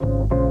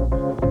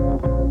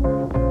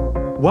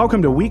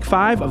Welcome to Week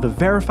 5 of the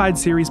Verified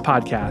Series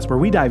podcast, where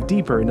we dive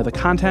deeper into the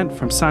content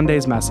from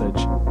Sunday's message.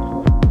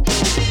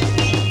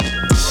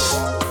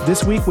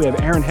 This week, we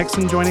have Aaron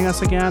Hickson joining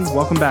us again.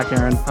 Welcome back,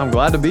 Aaron. I'm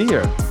glad to be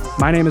here.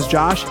 My name is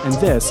Josh, and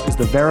this is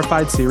the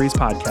Verified Series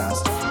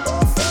podcast.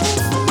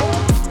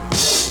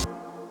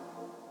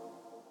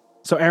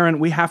 So, Aaron,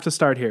 we have to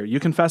start here. You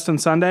confessed on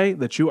Sunday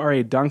that you are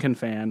a Dunkin'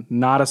 fan,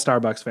 not a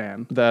Starbucks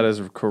fan. That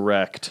is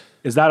correct.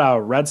 Is that a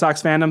Red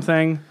Sox fandom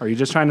thing? Or are you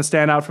just trying to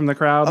stand out from the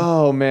crowd?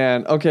 Oh,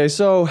 man. Okay,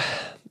 so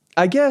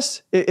I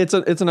guess it's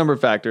a number of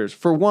factors.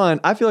 For one,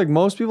 I feel like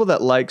most people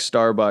that like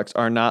Starbucks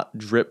are not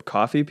drip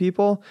coffee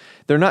people.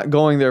 They're not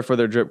going there for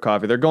their drip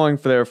coffee. They're going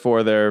there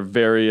for their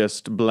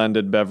various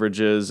blended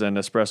beverages and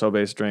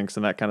espresso-based drinks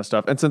and that kind of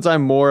stuff. And since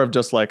I'm more of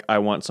just like, I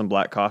want some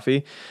black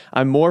coffee,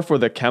 I'm more for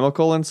the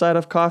chemical inside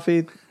of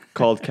coffee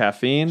called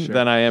caffeine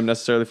than I am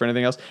necessarily for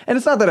anything else. And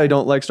it's not that I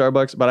don't like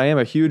Starbucks, but I am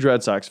a huge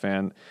Red Sox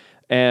fan.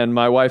 And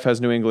my wife has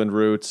New England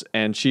roots,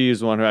 and she's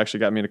the one who actually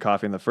got me into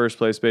coffee in the first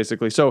place,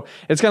 basically. So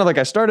it's kind of like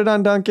I started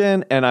on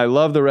Dunkin', and I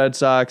love the Red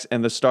Sox,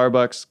 and the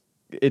Starbucks,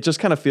 it just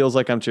kind of feels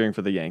like I'm cheering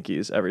for the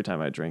Yankees every time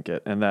I drink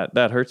it, and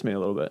that hurts me a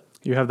little bit.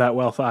 You have that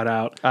well thought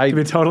out. To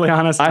be totally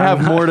honest, I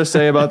have more to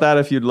say about that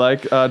if you'd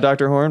like,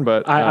 Dr. Horn,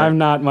 but... I'm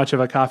not much of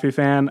a coffee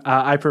fan.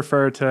 I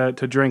prefer to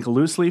drink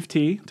loose leaf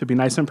tea, to be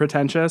nice and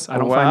pretentious. I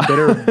don't find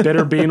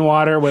bitter bean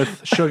water with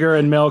sugar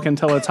and milk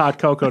until it's hot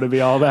cocoa to be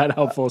all that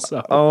helpful.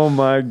 So. Oh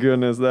my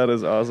goodness, that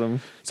is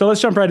awesome. So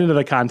let's jump right into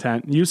the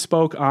content. You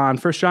spoke on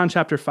 1 John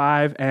chapter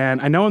 5,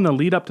 and I know in the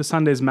lead up to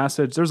Sunday's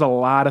message, there's a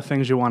lot of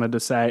things you wanted to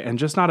say, and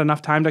just not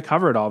enough time to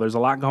cover it all. There's a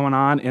lot going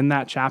on in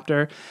that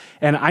chapter.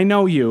 And I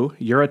know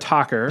you're a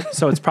talker,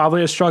 so it's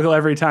probably a struggle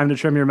every time to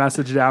trim your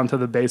message down to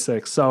the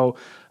basics. So,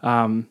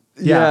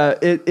 Yeah,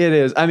 it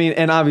is. I mean,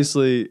 and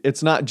obviously,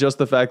 it's not just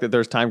the fact that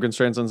there's time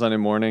constraints on Sunday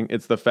morning.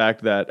 It's the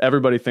fact that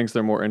everybody thinks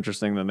they're more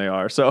interesting than they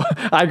are. So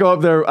I go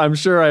up there, I'm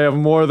sure I have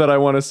more that I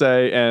want to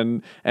say,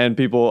 and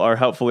people are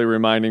helpfully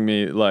reminding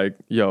me, like,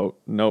 yo,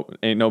 no,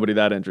 ain't nobody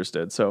that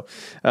interested. So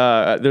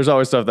there's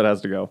always stuff that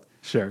has to go.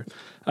 Sure.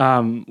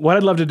 What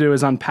I'd love to do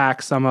is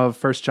unpack some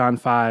of 1 John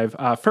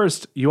 5.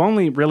 First, you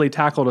only really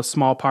tackled a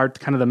small part,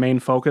 kind of the main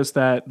focus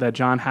that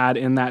John had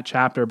in that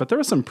chapter, but there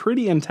was some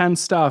pretty intense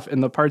stuff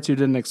in the parts you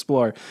didn't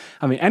explore.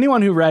 I mean,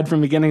 anyone who read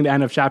from beginning to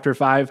end of chapter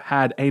 5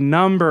 had a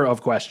number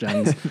of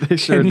questions.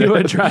 Can you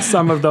address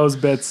some of those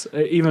bits,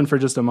 even for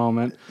just a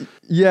moment?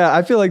 Yeah,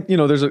 I feel like,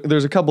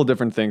 there's a couple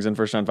different things in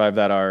 1 John 5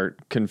 that are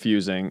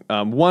confusing.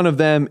 One of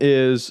them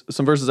is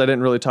some verses I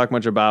didn't really talk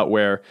much about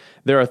where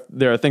there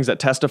are things that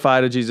testify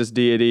to Jesus'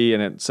 deity,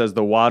 and it says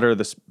the water,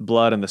 the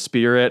blood, and the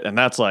spirit, and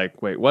that's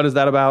like, wait, what is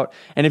that about?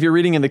 And if you're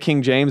reading in the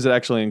King James, it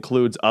actually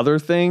includes other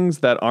things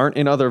that aren't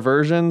in other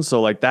versions,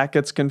 so like that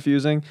gets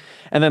confusing.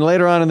 And then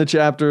later on in the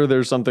chapter,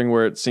 there's something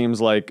where it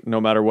seems like no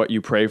matter what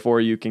you pray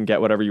for, you can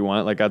get whatever you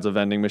want, like God's a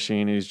vending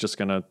machine, and he's just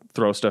going to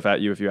throw stuff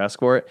at you if you ask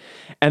for it.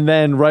 And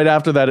then right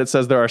after that, it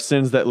says there are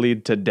sins that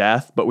lead to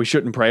death, but we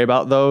shouldn't pray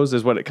about those,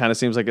 is what it kind of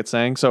seems like it's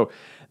saying. So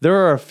there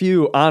are a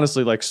few,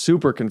 honestly, like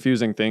super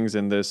confusing things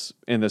in this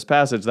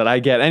passage that I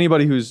get.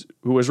 Anybody who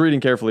was reading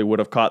carefully would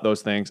have caught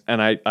those things,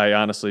 and I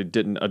honestly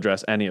didn't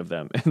address any of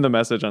them in the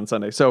message on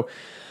Sunday. So,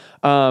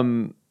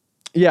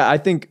 yeah, I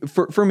think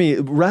for me,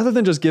 rather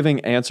than just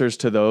giving answers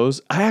to those,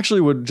 I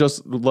actually would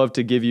just love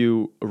to give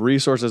you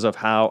resources of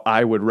how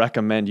I would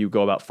recommend you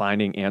go about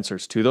finding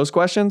answers to those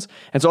questions.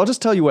 And so I'll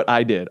just tell you what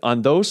I did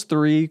on those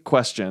 3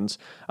 questions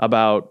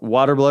about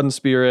water, blood, and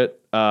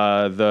spirit,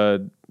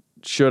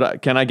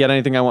 can I get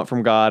anything I want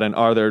from God? And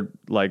are there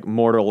like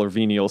mortal or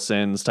venial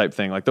sins type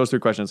thing? Like those 3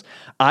 questions.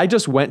 I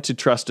just went to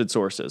trusted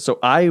sources. So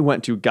I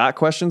went to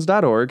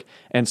gotquestions.org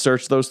and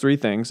searched those 3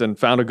 things and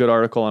found a good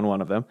article on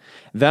one of them.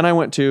 Then I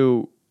went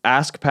to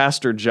Ask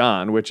Pastor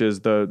John, which is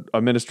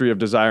a ministry of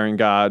Desiring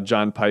God.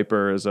 John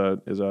Piper is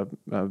a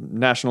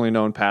nationally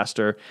known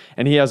pastor,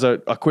 and he has a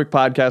quick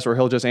podcast where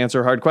he'll just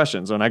answer hard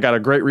questions. And I got a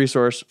great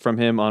resource from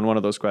him on one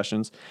of those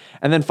questions.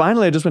 And then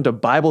finally, I just went to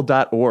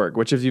Bible.org,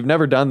 which if you've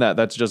never done that,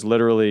 that's just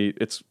literally,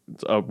 it's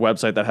a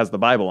website that has the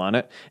Bible on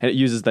it, and it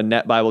uses the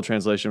Net Bible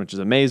translation, which is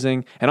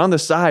amazing. And on the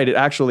side, it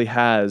actually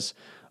has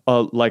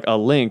a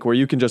link where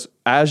you can just,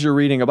 as you're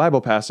reading a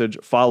Bible passage,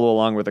 follow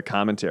along with a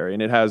commentary. And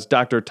it has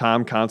Dr.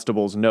 Tom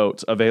Constable's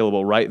notes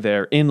available right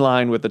there in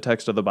line with the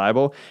text of the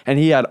Bible. And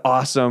he had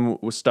awesome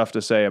stuff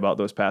to say about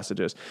those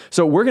passages.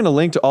 So we're going to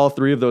link to all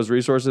 3 of those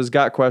resources: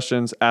 Got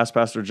Questions, Ask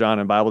Pastor John,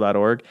 and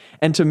Bible.org.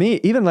 And to me,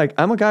 even like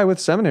I'm a guy with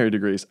seminary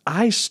degrees,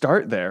 I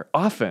start there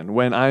often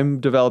when I'm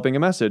developing a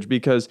message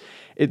because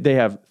they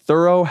have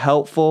thorough,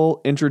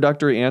 helpful,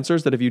 introductory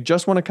answers that if you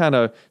just want to kind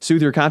of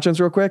soothe your conscience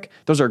real quick,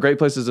 those are great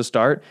places to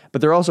start.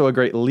 But they're also a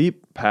great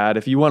leap pad.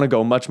 If you want to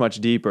go much, much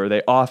deeper,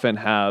 they often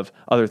have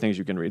other things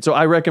you can read. So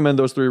I recommend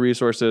those 3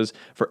 resources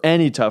for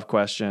any tough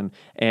question,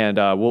 and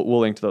we'll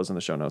link to those in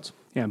the show notes.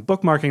 Yeah,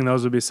 bookmarking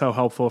those would be so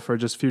helpful for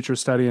just future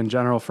study in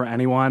general for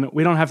anyone.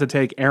 We don't have to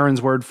take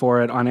Aaron's word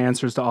for it on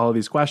answers to all of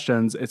these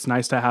questions. It's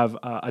nice to have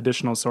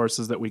additional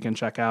sources that we can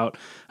check out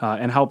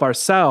and help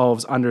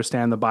ourselves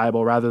understand the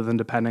Bible rather than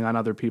depending on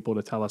other people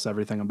to tell us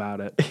everything about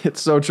it. It's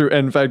so true.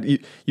 And in fact,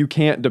 you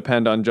can't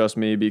depend on just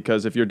me,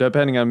 because if you're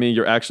depending on me,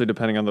 you're actually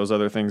depending on those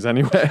other things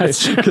anyway,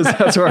 because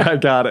that's where I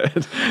got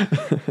it.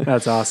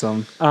 That's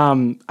awesome.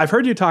 I've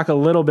heard you talk a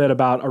little bit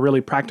about a really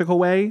practical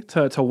way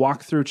to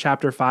walk through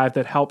chapter 5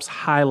 that helps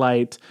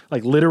highlight,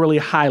 like literally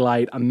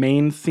highlight, a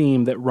main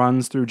theme that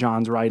runs through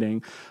John's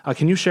writing.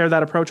 Can you share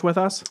that approach with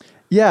us?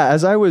 Yeah,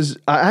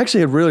 I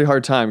actually had a really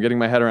hard time getting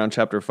my head around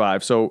chapter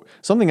 5. So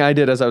something I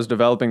did as I was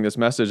developing this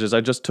message is I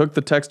just took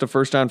the text of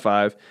 1 John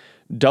 5,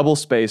 double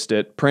spaced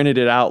it, printed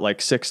it out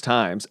like 6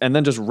 times, and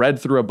then just read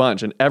through a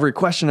bunch. And every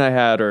question I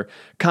had or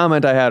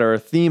comment I had or a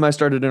theme I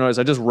started to notice,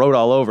 I just wrote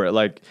all over it.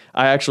 Like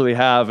I actually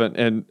have,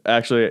 and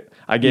actually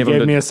I gave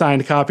me a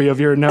signed copy of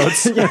your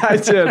notes. Yeah, I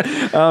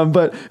did.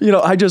 But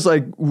I just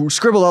like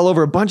scribbled all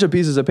over a bunch of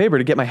pieces of paper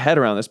to get my head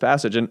around this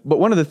passage. But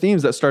one of the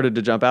themes that started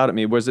to jump out at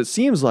me was it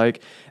seems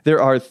like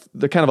there are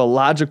the kind of a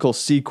logical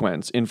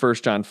sequence in 1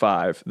 John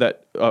 5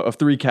 that of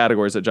 3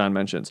 categories that John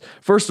mentions.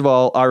 First of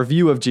all, our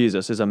view of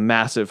Jesus is a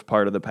massive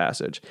part of the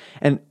passage.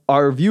 And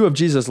our view of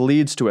Jesus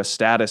leads to a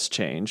status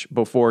change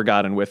before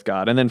God and with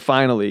God. And then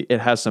finally, it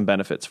has some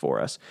benefits for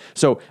us.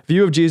 So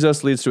view of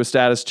Jesus leads to a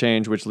status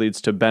change, which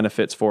leads to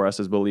benefits for us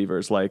as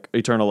believers, like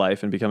eternal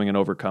life and becoming an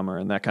overcomer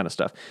and that kind of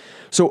stuff.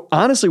 So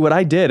honestly, what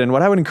I did and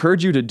what I would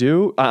encourage you to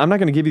do, I'm not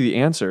going to give you the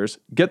answers,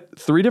 get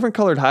 3 different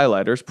colored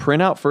highlighters,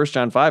 print out 1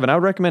 John 5, and I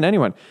would recommend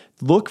anyone,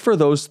 look for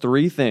those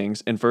 3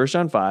 things in 1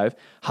 John 5,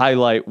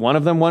 highlight one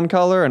of them one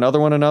color, another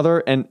one another,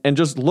 and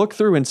just look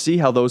through and see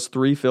how those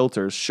 3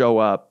 filters show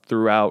up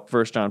throughout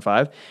 1 John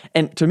 5.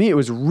 And to me, it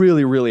was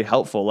really, really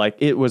helpful. Like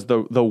it was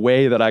the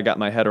way that I got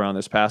my head around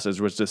this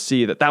passage was to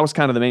see that was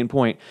kind of the main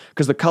point,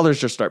 because the colors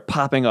just start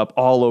popping up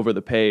all over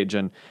the page.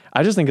 And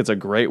I just think it's a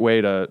great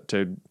way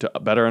to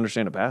better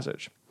understand a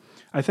passage.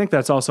 I think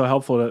that's also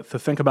helpful to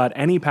think about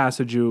any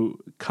passage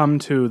you come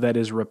to that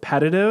is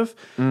repetitive.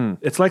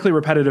 It's likely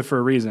repetitive for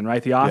a reason,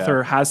 right? The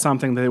author has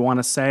something that they want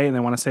to say, and they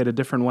want to say it a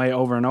different way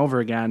over and over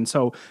again.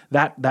 So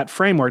that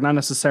framework, not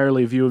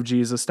necessarily view of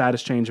Jesus,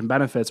 status change, and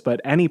benefits, but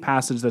any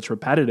passage that's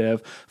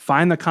repetitive,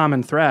 find the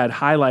common thread,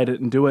 highlight it,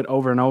 and do it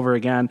over and over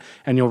again,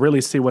 and you'll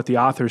really see what the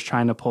author's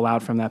trying to pull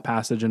out from that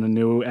passage in a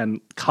new and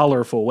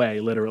colorful way,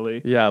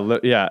 literally.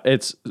 Yeah,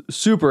 it's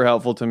super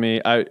helpful to me.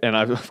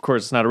 Of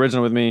course, it's not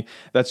original with me.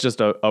 That's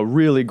just a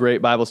really great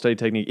Bible study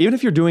technique, even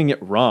if you're doing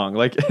it wrong,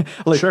 like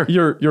sure.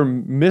 you're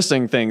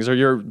missing things or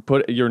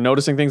you're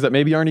noticing things that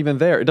maybe aren't even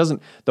there.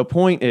 The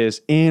point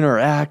is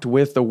interact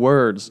with the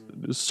words,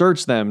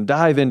 search them,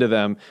 dive into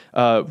them,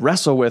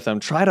 wrestle with them,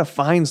 try to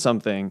find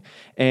something,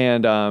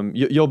 and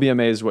you'll be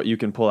amazed what you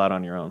can pull out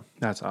on your own.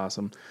 That's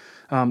awesome.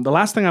 The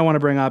last thing I want to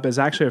bring up is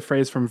actually a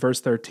phrase from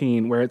verse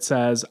 13 where it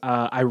says,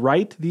 I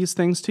write these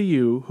things to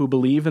you who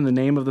believe in the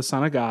name of the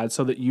Son of God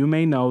so that you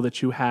may know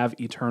that you have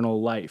eternal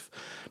life.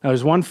 Now,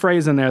 there's one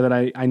phrase in there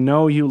that I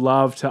know you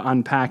love to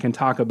unpack and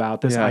talk about,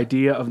 this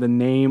idea of the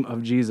name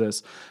of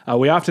Jesus.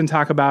 We often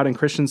talk about in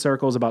Christian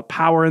circles about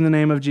power in the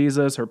name of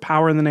Jesus or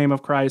power in the name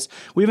of Christ.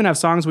 We even have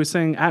songs we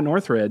sing at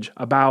Northridge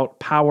about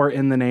power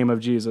in the name of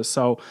Jesus.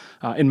 So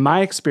in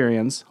my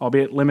experience,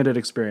 albeit limited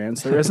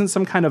experience, there isn't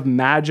some kind of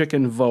magic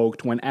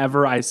invoked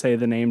whenever I say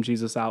the name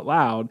Jesus out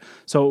loud.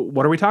 So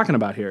what are we talking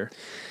about here?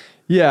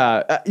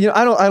 Yeah, I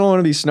don't want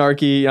to be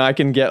snarky. I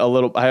can get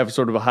I have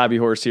sort of a hobby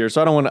horse here,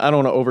 so I don't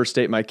want to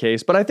overstate my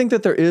case. But I think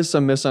that there is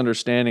some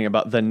misunderstanding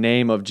about the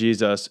name of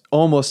Jesus,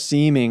 almost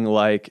seeming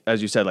like,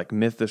 as you said, like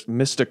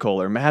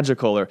mystical or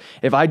magical. Or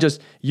if I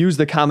just use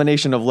the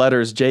combination of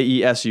letters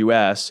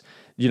Jesus,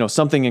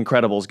 something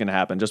incredible is going to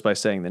happen just by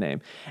saying the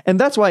name. And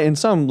that's why in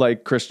some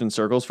like Christian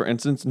circles, for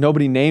instance,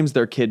 nobody names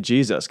their kid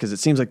Jesus because it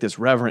seems like this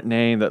reverent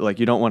name that like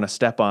you don't want to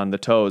step on the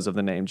toes of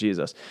the name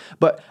Jesus.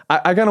 But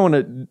I kind of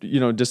want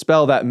to,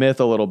 dispel that myth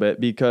a little bit,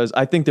 because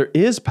I think there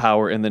is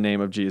power in the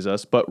name of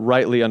Jesus, but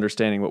rightly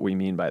understanding what we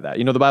mean by that.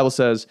 The Bible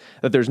says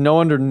that there's no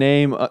other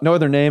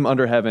name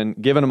under heaven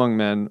given among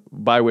men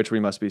by which we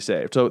must be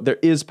saved. So there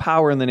is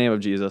power in the name of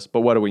Jesus,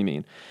 but what do we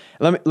mean?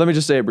 Let me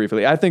just say it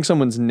briefly. I think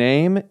someone's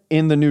name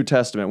in the New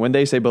Testament, when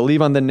they say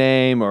believe on the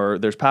name or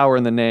there's power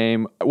in the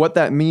name, what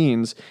that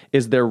means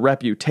is their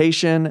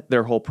reputation,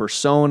 their whole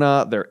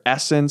persona, their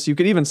essence. You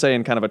could even say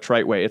in kind of a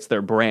trite way, it's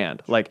their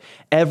brand, like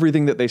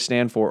everything that they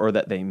stand for or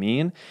that they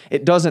mean.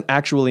 It doesn't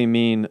actually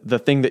mean the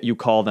thing that you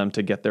call them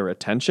to get their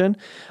attention,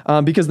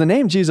 because the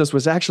name Jesus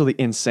was actually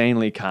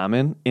insanely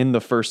common in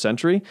the first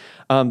century.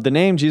 The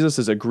name Jesus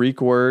is a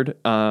Greek word,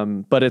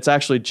 but it's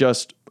actually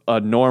just a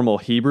normal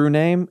Hebrew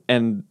name,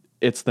 and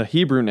it's the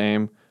Hebrew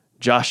name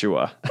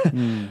Joshua.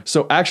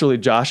 So actually,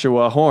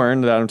 Joshua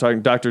Horn, that I'm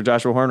talking, Dr.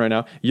 Joshua Horn right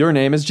now, your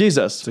name is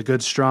Jesus. It's a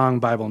good, strong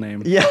Bible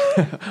name. Yeah,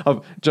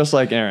 just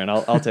like Aaron,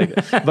 I'll take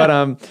it.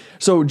 But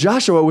so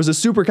Joshua was a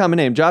super common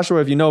name.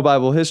 Joshua, if you know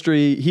Bible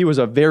history, he was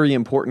a very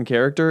important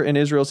character in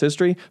Israel's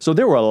history. So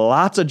there were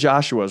lots of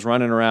Joshuas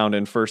running around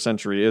in first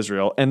century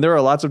Israel, and there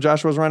are lots of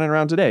Joshuas running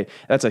around today.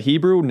 That's a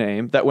Hebrew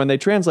name that when they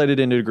translated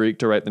into Greek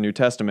to write the New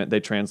Testament, they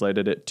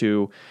translated it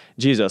to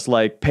Jesus,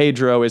 like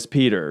Pedro is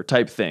Peter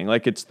type thing.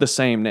 Like it's the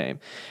same name.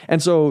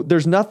 And so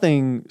there's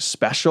nothing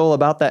special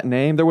about that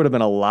name. There would have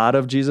been a lot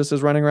of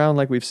Jesuses running around,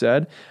 like we've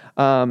said.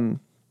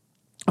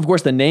 Of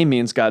course, the name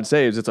means God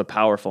saves. It's a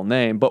powerful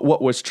name. But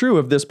what was true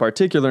of this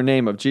particular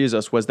name of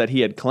Jesus was that he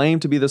had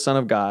claimed to be the Son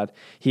of God.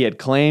 He had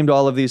claimed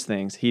all of these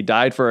things. He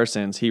died for our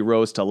sins. He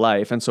rose to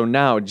life. And so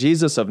now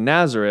Jesus of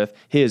Nazareth,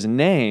 his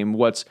name,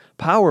 what's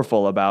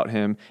powerful about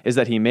him is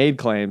that he made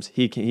claims.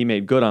 He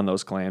made good on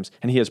those claims,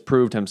 and he has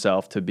proved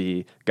himself to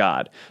be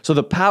God. So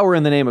the power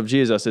in the name of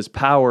Jesus is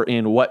power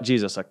in what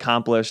Jesus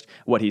accomplished,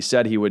 what he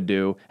said he would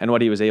do, and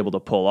what he was able to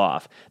pull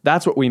off.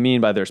 That's what we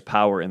mean by there's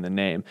power in the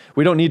name.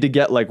 We don't need to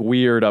get like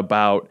weird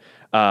about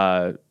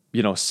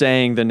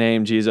saying the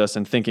name Jesus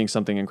and thinking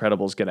something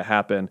incredible is going to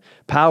happen.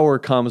 Power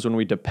comes when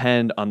we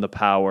depend on the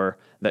power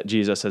that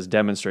Jesus has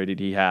demonstrated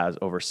he has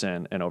over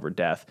sin and over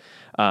death.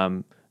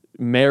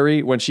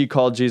 Mary, when she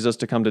called Jesus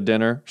to come to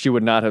dinner, she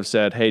would not have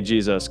said, "Hey,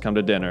 Jesus, come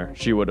to dinner."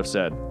 She would have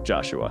said,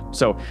 "Joshua."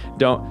 So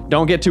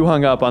don't get too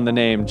hung up on the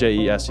name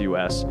Jesus.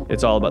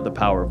 It's all about the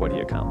power of what he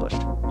accomplished.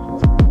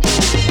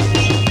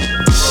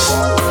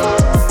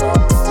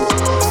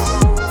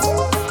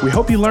 We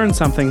hope you learned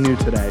something new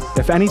today.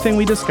 If anything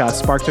we discussed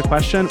sparked a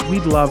question,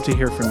 we'd love to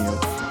hear from you.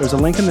 There's a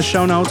link in the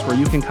show notes where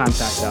you can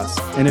contact us.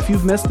 And if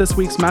you've missed this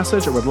week's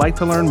message or would like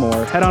to learn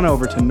more, head on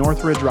over to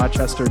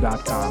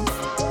northridgerochester.com.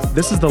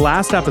 This is the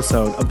last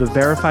episode of the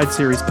Verified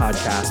Series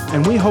podcast,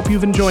 and we hope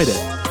you've enjoyed it.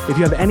 If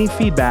you have any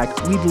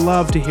feedback, we'd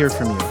love to hear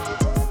from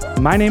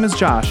you. My name is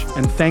Josh,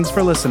 and thanks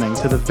for listening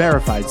to the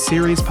Verified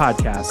Series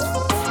podcast.